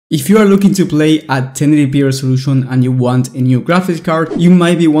If you are looking to play at 1080p resolution and you want a new graphics card, you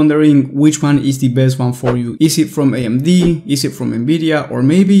might be wondering which one is the best one for you. Is it from AMD? Is it from Nvidia? Or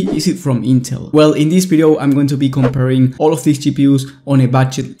maybe is it from Intel? Well, in this video, I'm going to be comparing all of these GPUs on a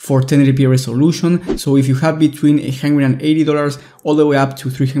budget for 1080p resolution. So if you have between $180 all the way up to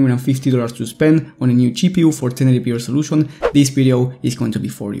 $350 to spend on a new GPU for 1080p resolution, this video is going to be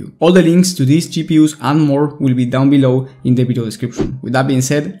for you. All the links to these GPUs and more will be down below in the video description. With that being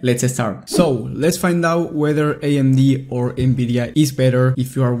said, let's start. So let's find out whether AMD or Nvidia is better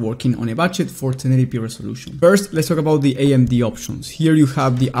if you are working on a budget for 1080p resolution. First, let's talk about the AMD options. Here you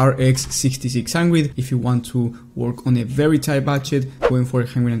have the RX 6600 if you want to work on a very tight budget, going for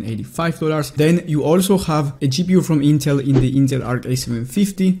 $185. Then you also have a GPU from Intel in the Intel Arc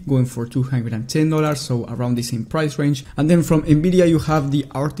A750 going for $210, so around the same price range. And then from Nvidia you have the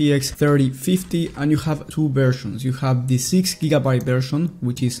RTX 3050 and you have two versions. You have the 6GB version,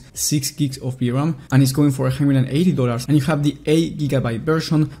 which is 6 gigs of VRAM, and it's going for $180, and you have the 8GB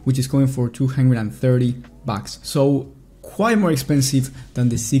version, which is going for $230. So quite more expensive than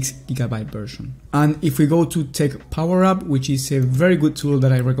the 6GB version. And if we go to Tech Power Up, which is a very good tool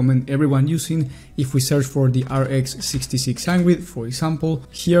that I recommend everyone using, if we search for the RX 6600, for example,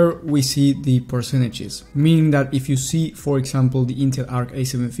 here we see the percentages, meaning that if you see, for example, the Intel Arc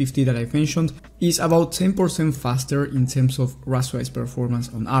A750 that I mentioned is about 10% faster in terms of rasterized performance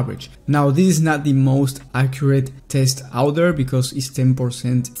on average. Now, this is not the most accurate test out there because it's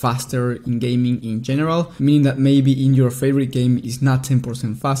 10% faster in gaming in general, meaning that maybe in your favorite game is not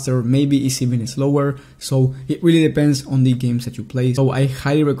 10% faster, maybe it's even slower. So it really depends on the games that you play. So I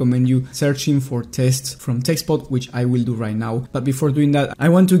highly recommend you searching for tests from TechSpot, which I will do right now. But before doing that, I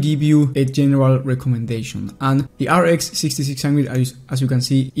want to give you a general recommendation. And the RX 6600, as you can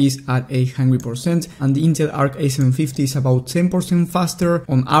see, is at 100%, and the Intel Arc A750 is about 10% faster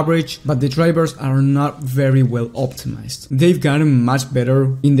on average, but the drivers are not very well optimized. They've gotten much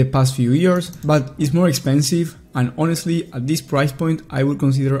better in the past few years, but it's more expensive. And honestly, at this price point, I would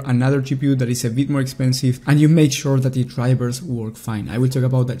consider another GPU that is a bit more expensive and you make sure that the drivers work fine. I will talk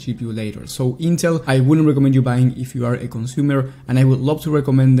about that GPU later. So Intel, I wouldn't recommend you buying if you are a consumer, and I would love to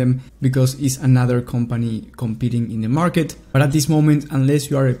recommend them because it's another company competing in the market. But at this moment, unless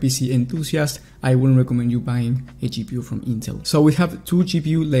you are a PC enthusiast, I wouldn't recommend you buying a GPU from Intel. So we have two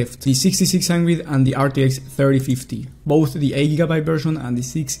GPU left, the 6600 and the RTX 3050, both the 8GB version and the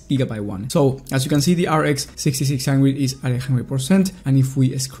 6GB one. So as you can see, the RX 6600 is at 100%, and if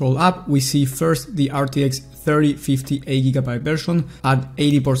we scroll up, we see first the RTX 3050 8GB version at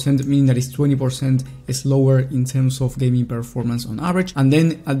 80%, meaning that it's 20% slower in terms of gaming performance on average. And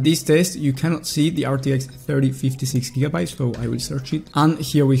then at this test, you cannot see the RTX 3056GB, so I will search it. And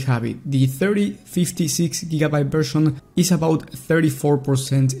here we have it. The 3056GB version is about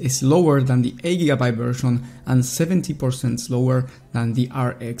 34% slower than the 8GB version and 70% slower than the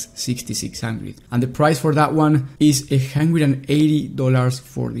RX 6600. And the price for that one is $180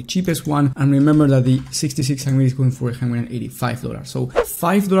 for the cheapest one. And remember that the 6600 is going for $185. So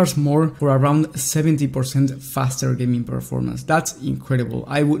 $5 more for around 70% faster gaming performance. That's incredible.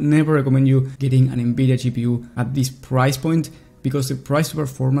 I would never recommend you getting an Nvidia GPU at this price point, because the price to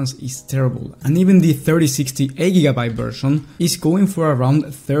performance is terrible. And even the 3060 8GB version is going for around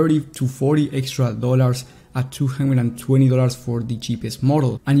 $30 to $40 extra at $220 for the cheapest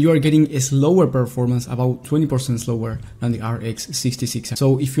model, and you are getting a slower performance, about 20% slower than the RX 66.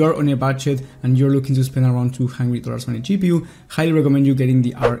 So if you are on a budget and you're looking to spend around $200 on a GPU, highly recommend you getting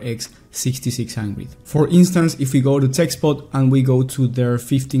the RX 6600. For instance, if we go to TechSpot and we go to their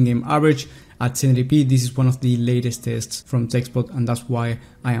 15 game average at 1080p, this is one of the latest tests from TechSpot, and that's why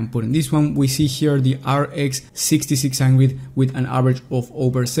I am putting this one. We see here the RX 6600 with an average of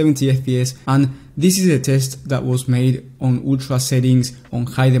over 70 FPS, and this is a test that was made on ultra settings on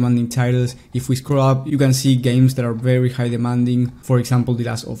high demanding titles. If we scroll up, you can see games that are very high demanding, for example The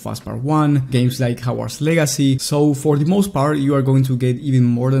Last of Us Part 1, games like Hogwarts Legacy. So for the most part, you are going to get even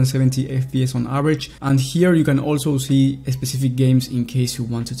more than 70 FPS on average. And here you can also see specific games in case you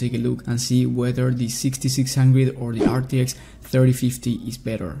want to take a look and see whether the 6600 or the RTX 3050 is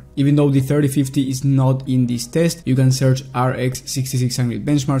better. Even though the 3050 is not in this test, you can search RX 6600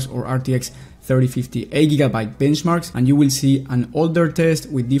 benchmarks or RTX 3050 8GB benchmarks, and you will see an older test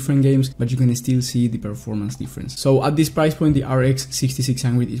with different games, but you can still see the performance difference. So at this price point, the RX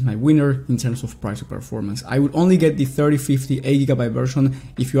 6600 is my winner in terms of price to performance. I would only get the 3050 8GB version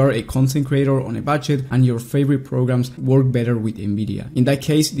if you are a content creator on a budget and your favorite programs work better with Nvidia. In that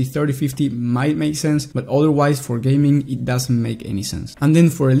case, the 3050 might make sense, but otherwise for gaming, it doesn't make any sense. And then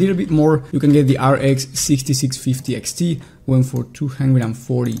for a little bit more, you can get the RX 6650 XT going for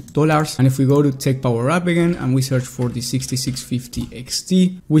 $240. And if we go to Tech Power Up again and we search for the 6650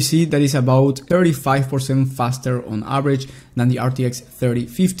 XT, we see that it's about 35% faster on average than the RTX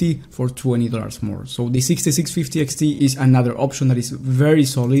 3050 for $20 more. So the 6650 XT is another option that is very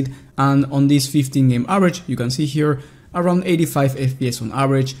solid, and on this 15 game average, you can see here around 85 FPS on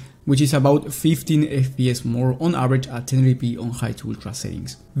average, which is about 15 FPS more on average at 1080p on high to ultra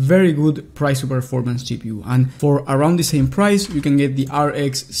settings. Very good price to performance GPU, and for around the same price you can get the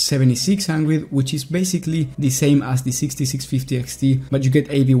RX 7600, which is basically the same as the 6650 XT, but you get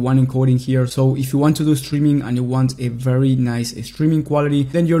AV1 encoding here. So if you want to do streaming and you want a very nice streaming quality,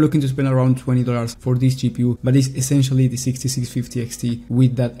 then you're looking to spend around $20 for this GPU, but it's essentially the 6650 XT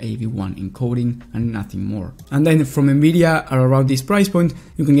with that AV1 encoding and nothing more. And then from Nvidia, at around this price point,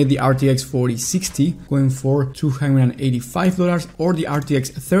 you can get the RTX 4060 going for $285, or the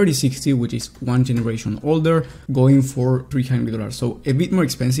RTX 3060, which is one generation older, going for $300. So a bit more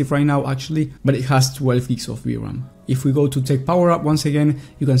expensive right now actually, but it has 12 gigs of VRAM. If we go to Tech Power Up once again,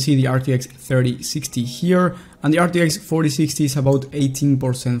 you can see the RTX 3060 here, and the RTX 4060 is about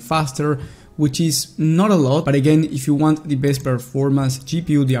 18% faster, which is not a lot, but again, if you want the best performance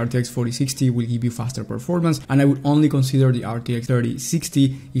GPU, the RTX 4060 will give you faster performance, and I would only consider the RTX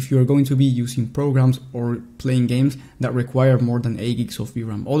 3060 if you are going to be using programs or playing games that require more than 8 gigs of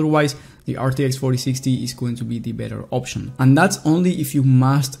VRAM. Otherwise, the RTX 4060 is going to be the better option. And that's only if you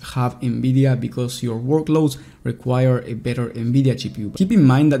must have Nvidia because your workloads require a better Nvidia GPU. Keep in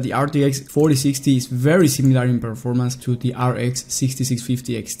mind that the RTX 4060 is very similar in performance to the RX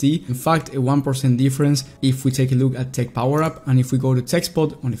 6650 XT. In fact, a 1% difference if we take a look at Tech Power Up, and if we go to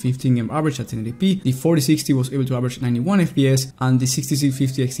TechSpot on the 15 game average at 1080p, the 4060 was able to average 91 FPS and the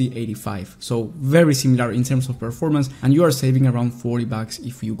 6650 XT 85. So very similar in terms of performance, and you are saving around $40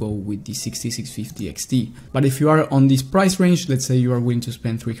 if you go with the 6650 XT. But if you are on this price range, let's say you are willing to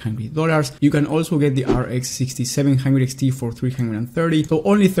spend $300, you can also get the RX 6700 XT for $330. So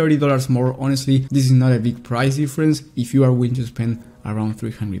only $30 more. Honestly, this is not a big price difference if you are willing to spend around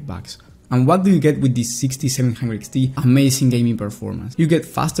 $300. And what do you get with this 6700 XT? Amazing gaming performance. You get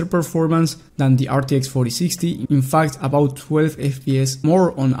faster performance than the RTX 4060. In fact, about 12 FPS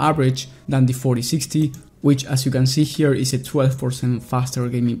more on average than the 4060, which, as you can see here, is a 12% faster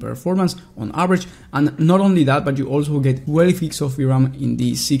gaming performance on average. And not only that, but you also get 12 gigs of VRAM in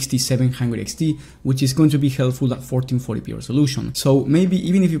the 6700 XT, which is going to be helpful at 1440p resolution. So maybe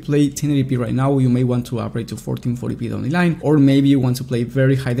even if you play 1080p right now, you may want to upgrade to 1440p down the line, or maybe you want to play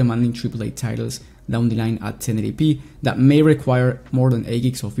very high demanding AAA titles down the line at 1080p that may require more than 8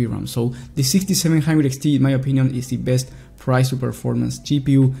 gigs of VRAM. So the 6700 XT, in my opinion, is the best price to performance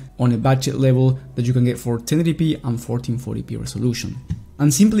GPU on a budget level that you can get for 1080p and 1440p resolution.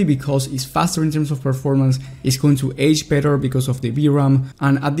 And simply because it's faster in terms of performance, it's going to age better because of the VRAM,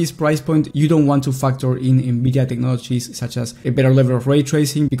 and at this price point you don't want to factor in Nvidia technologies such as a better level of ray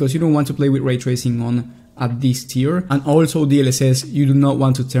tracing, because you don't want to play with ray tracing on at this tier. And also DLSS, you do not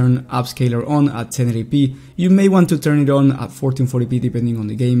want to turn upscaler on at 1080p. You may want to turn it on at 1440p depending on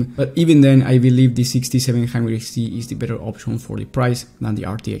the game, but even then I believe the 6700 XT is the better option for the price than the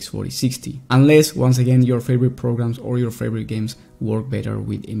RTX 4060, unless once again your favorite programs or your favorite games work better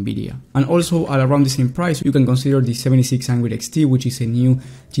with Nvidia. And also at around the same price, you can consider the 7600 XT, which is a new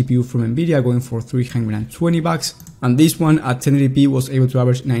GPU from Nvidia, going for $320. And this one at 1080p was able to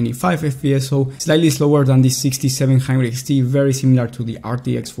average 95 FPS, so slightly slower than the 6700 XT, very similar to the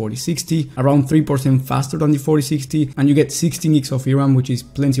RTX 4060, around 3% faster than the 4060, and you get 16 gigs of VRAM, which is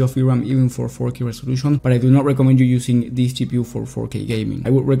plenty of VRAM even for 4K resolution, but I do not recommend you using this GPU for 4K gaming. I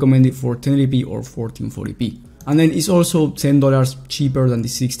would recommend it for 1080p or 1440p. And then it's also $10 cheaper than the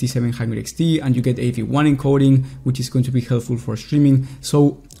 6700 XT, and you get AV1 encoding, which is going to be helpful for streaming.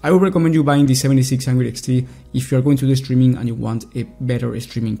 So I would recommend you buying the 7600 XT if you're going to do streaming and you want a better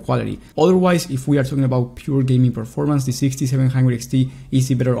streaming quality. Otherwise, if we are talking about pure gaming performance, the 6700 XT is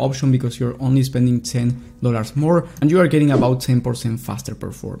the better option because you're only spending $10 more and you are getting about 10% faster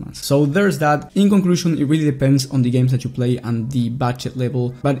performance. So there's that. In conclusion, it really depends on the games that you play and the budget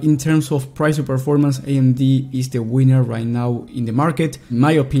level. But in terms of price to performance, AMD is the winner right now in the market. In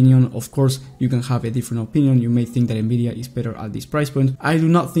my opinion, of course, you can have a different opinion. You may think that Nvidia is better at this price point. I do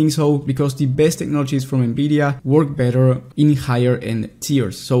not think so, because the best technologies from Nvidia work better in higher end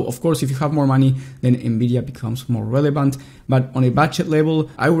tiers. So of course, if you have more money, then Nvidia becomes more relevant. But on a budget level,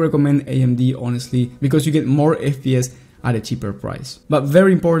 I would recommend AMD, honestly, because you get more FPS at a cheaper price. But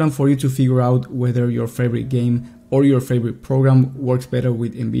very important for you to figure out whether your favorite game or your favorite program works better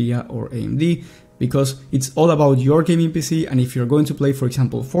with Nvidia or AMD. because it's all about your gaming PC, and if you're going to play, for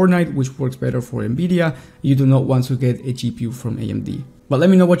example, Fortnite, which works better for Nvidia, you do not want to get a GPU from AMD. But let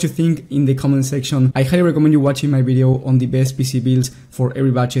me know what you think in the comment section. I highly recommend you watching my video on the best PC builds for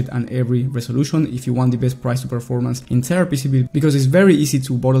every budget and every resolution if you want the best price to performance entire PC build, because it's very easy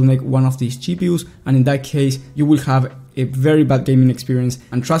to bottleneck one of these GPUs, and in that case you will have a very bad gaming experience.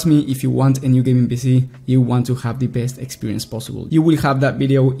 And trust me, if you want a new gaming PC, you want to have the best experience possible. You will have that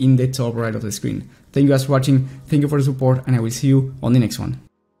video in the top right of the screen. Thank you guys for watching, thank you for the support, and I will see you on the next one.